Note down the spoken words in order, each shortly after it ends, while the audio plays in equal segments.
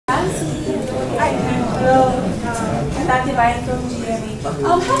Tati Bayan from GMA.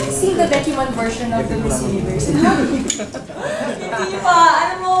 Have you seen the document version of the Miss Universe? Hindi pa.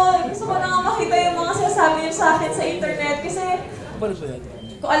 Alam mo, gusto ko na nga makita yung mga sinasabi niyo sa akin sa internet kasi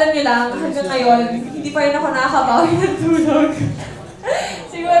kung alam niyo lang, hanggang ngayon, hindi pa rin ako nakakabawi ng tulog.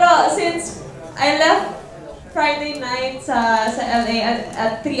 Siguro, since I left Friday night sa LA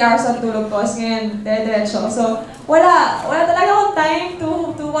at 3 hours ang tulog ko, ngayon, dire-diretso. So, wala talaga akong time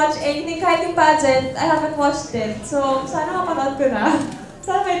to watch anything. Kahit yung pageant, I haven't watched it. So, sana mapanood ko na.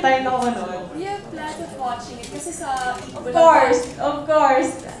 Sana may time na ako manood. Do you have plans of watching it? Kasi sa... Of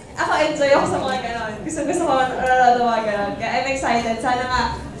course. Ako enjoy ako sa mga ganon. Gusto ko manood ng mga ganon. Kaya I'm excited. Sana nga,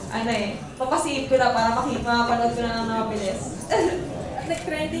 papasiip ko na para mapanood ko na ng mga bilis.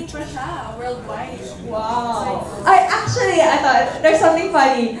 Nag-trending pa siya worldwide. Wow. Actually, there's something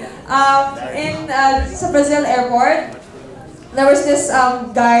funny. Sa Brazil airport, there was this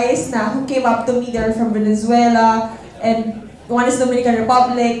guys who came up to me. They're from Venezuela, and one is Dominican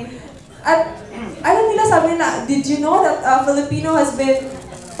Republic. At alam nila, sabi nila, did you know that Filipino has been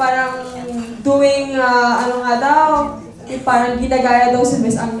parang doing, parang ginagaya daw si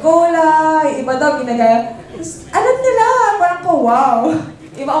Miss Angola, yung iba daw ginagaya. Alam nila, parang ko, wow.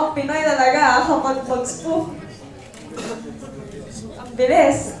 Iba ang Pinoy talaga kapag mag-spoof. Ang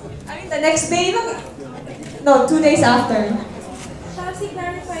bilis. I mean, the next day, 2 days after. Shamcey,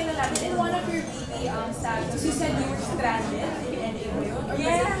 clarify na natin, in one of your BB status, you said you were stranded in LA mo yun?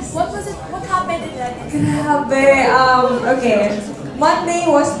 Yes. What was it? What happened in that? Grabe. Okay. Monday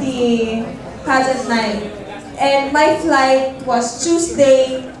was the pageant night. And my flight was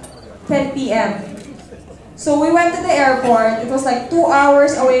Tuesday, 10 p.m. So we went to the airport. It was like 2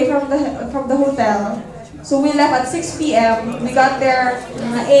 hours away from the hotel. So we left at 6 p.m. We got there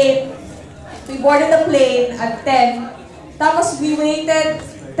at 8. We boarded the plane at 10. Tapos we waited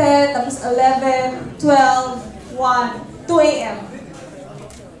 10, tapos 11, 12, 1, 2 a.m.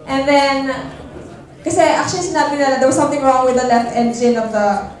 And then, kasi actually sinabi nila there was something wrong with the left engine of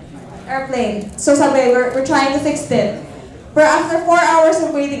the airplane. So sabi, we're trying to fix it. But after 4 hours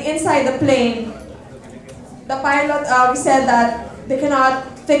of waiting inside the plane, the pilot said that they cannot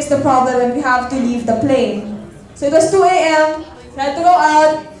fix the problem and we have to leave the plane. So it was 2 a.m. We had to go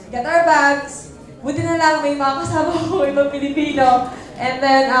out, get our bags. Buti na lang may mga kasama ko, ibang Pilipino. And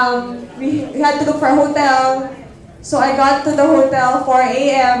then we had to look for a hotel. So I got to the hotel 4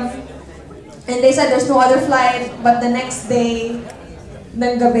 a.m. And they said there's no other flight but the next day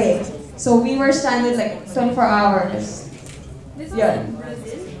ng gabi. So we were stranded like 24 hours. This was in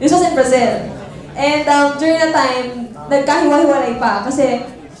Brazil? This was in Brazil. And during that time, nagkahiwa-hiwalay pa kasi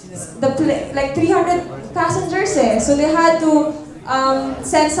like 300 passengers eh. So they had to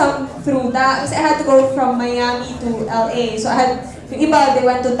send some through that. Kasi I had to go from Miami to LA. So yung iba, they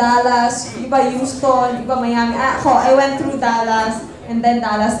went to Dallas, yung iba Houston, yung iba Miami. I went through Dallas and then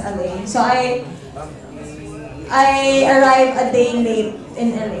Dallas, LA. So I arrived a day late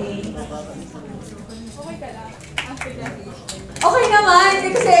in LA. Okay ka lang? After that day? Okay naman,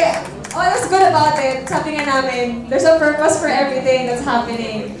 kasi what's good about it, sabi nga namin, there's a purpose for everything that's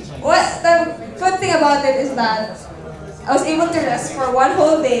happening. The good thing about it is that I was able to rest for 1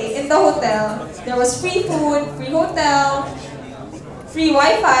 whole day in the hotel. There was free food, free hotel, free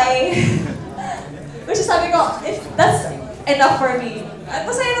Wi-Fi. Which is sabi ko, that's enough for me. At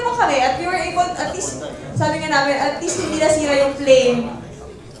masaya naman kami, at we were able, at least, sabi nga namin, at least hindi nasira yung plane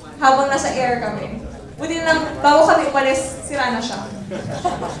habang nasa air kami. Buti na lang, bago kami umalis, sira na siya.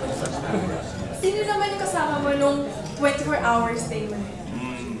 Sino naman yung kasama mo nung 24 hours stay mo?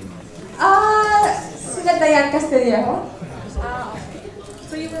 Sila Dayan Castillejo. Okay.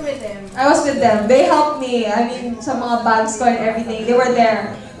 So you were with them? I was with them. They helped me. I mean, sa mga bags ko and everything. They were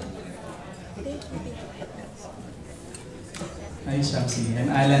there. Hi, Shamcey. I'm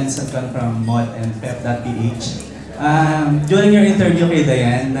Alan Satwan from mod and pep.ph. During your interview kay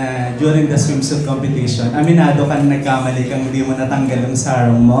Dayan, during the swimsuit competition, aminado ka na nagkamali kang hindi mo natanggal yung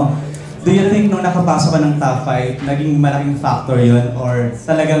sarong mo. Do you think nung nakapasok ka ng top 5, naging malaking factor yun or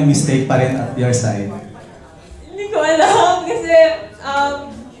talagang mistake pa rin at your side? Hindi ko alam kasi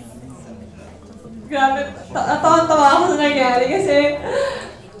grabe, tawa-tawa ako sa nangyari kasi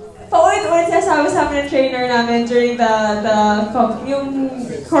paulit-ulit sinasabi sa amin ng trainer namin during yung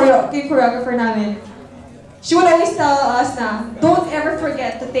choreographer namin. She would always tell us na, don't ever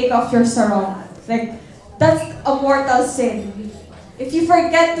forget to take off your sarong. Like, that's a mortal sin. If you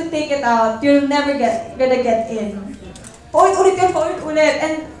forget to take it out, you'll never gonna get in. Paulit-ulit yun, paulit-ulit.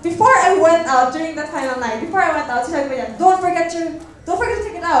 And before I went out, during that final night, sinabi ko niya, don't forget to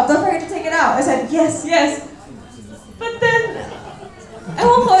take it out, don't forget to take it out. I said, yes, yes. But then,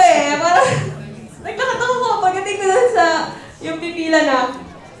 ewan ko eh, parang, nagkakatawa ko, pagdating ko dun sa pipila na.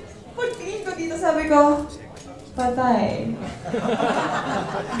 Pagtingin ko dito, sabi ko, patay.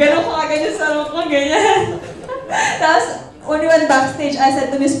 Ganon ko ganyan sa room ko, ganyan. Tapos, when we went backstage, I said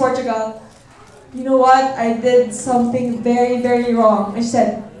to Miss Portugal, you know what? I did something very, very wrong. And she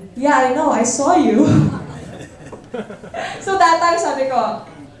said, yeah, I know, I saw you. So that time, sabi ko,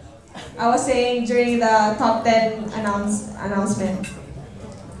 I was saying during the top 10 announcement,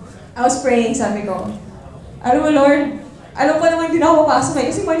 I was praying, sabi ko, alam mo Lord, alam ko naman hindi na ako papasok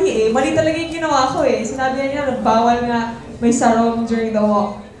kasi mali eh. Mali talaga yung ginawa ko eh. Sinabi niya nagbawal nga may sarong during the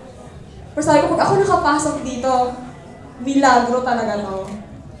walk. Pero sabi ko, pag ako nakapasok dito, milagro talaga to.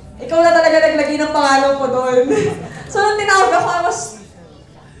 Ikaw na talaga naglagay ng pangalan ko doon. So nung tinawag ako, I was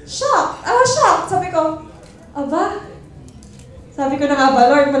shocked. Sabi ko, aba? Sabi ko na nga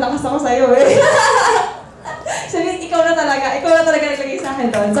ba, Lord, malakas ako sa'yo eh. Sabi, ikaw na talaga naglagay sa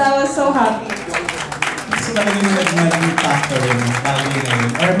akin doon. So I was so happy. So talagang nag-malaking factor yun, bagay na yun.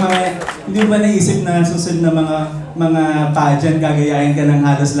 Or hindi mo ba naisip na susunod na mga pageant, gagayahin ka ng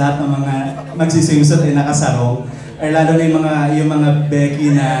halos lahat ng mga magsiswimsuit ay nakasarong? Or lalo na yung mga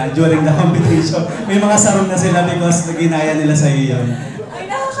Becky na during the competition, may mga sarong na sila because ginaya nila sa iyo yun. Ay,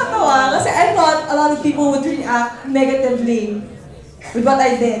 nakakatawa kasi I thought a lot of people would react negatively with what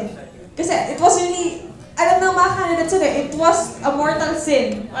I did. Kasi it was really, alam ng mga candidates yun eh, it was a mortal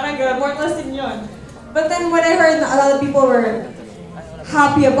sin. Parang gano'n, mortal sin yun. But then when I heard na a lot of people were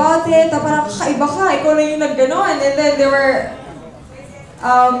happy about it, na parang kakaiba ka, ikaw na yung nag-ganon. And then they were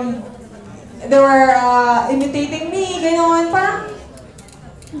imitating me, gano'n. Parang,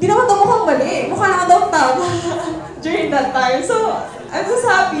 hindi naman daw mukhang mali. Mukha naman daw tama during that time. So, I'm just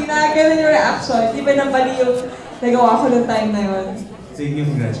happy na gano'n yung reaction. Even na mali yung nagawa ko noong time na yun. Thank you,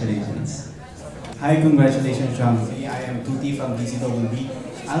 congratulations. Hi, congratulations, Shamcey. I am Tuti from DCWB.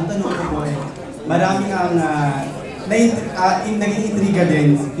 Ang tanong ko po ay, marami ang naging intriga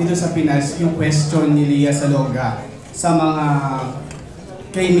din dito sa Pinas yung question ni Lia Salonga sa mga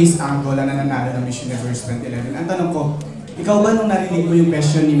kay Miss Angola na nanalo ng Miss Universe 2011. Ang tanong ko, ikaw ba nung narinig mo yung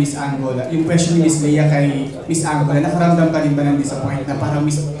question ni Miss Angola, yung question ni Miss Lia kay Miss Angola, nakaramdam ka rin ba ng disappoint na parang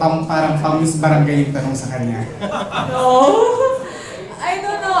pang Miss Barangay yung tanong sa kanya? No. I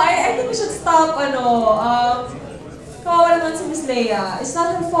don't know. I think we should stop, kawawa naman si Miss Leia. It's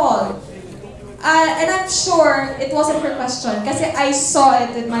not her fault. And I'm sure it wasn't her question kasi I saw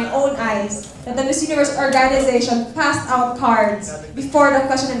it with my own eyes that the Miss Universe organization passed out cards before the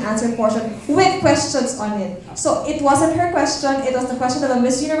question and answer portion with questions on it. So it wasn't her question, it was the question of the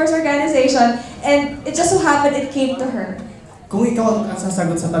Miss Universe organization and it just so happened it came to her. Kung ikaw ang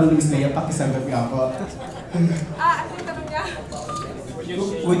sasagot sa tanong ni Miss Leia, pakisagot niya ako. Ano yung tanong niya?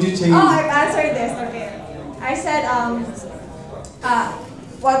 Would you change? Oh, I've answered this. Okay. I said,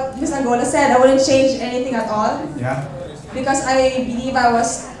 what Miss Angola said, I wouldn't change anything at all. Yeah. Because I believe I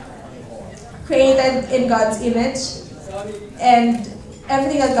was created in God's image. And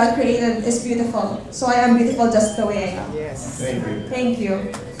everything that God created is beautiful. So I am beautiful just the way I am. Yes. Thank you. Thank you.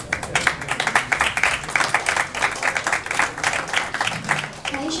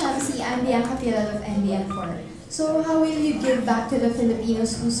 Hi Shamcey, I'm Bianca Pilar of NBN4. So how will you give back to the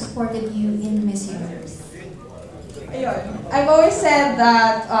Filipinos who supported you in Miss Universe? Ayun. I've always said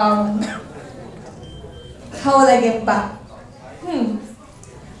that, how will I give back?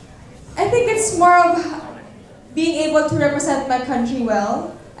 I think it's more of being able to represent my country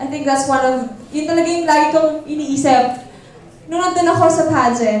well. I think that's one of, yun talaga yung lagi kong iniisip. Nung nandun ako sa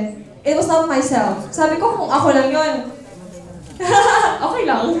pageant, it was not myself. Sabi ko kung ako lang yun, okay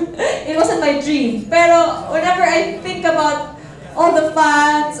lang. It wasn't my dream. Pero whenever I think about all the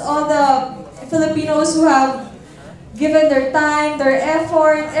fans, all the Filipinos who have given their time, their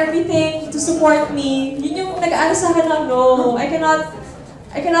effort, everything to support me, yun yung nag-aano sa akin ng no. I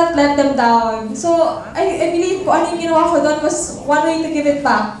cannot let them down. So I believe kung ano yung ginawa ko doon was one way to give it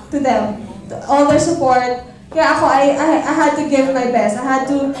back to them. All their support. Kaya ako, I had to give my best. I had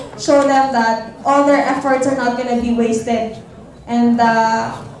to show them that all their efforts are not gonna be wasted. And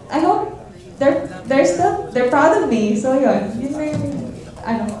I hope they're proud of me. So yun, yun yung,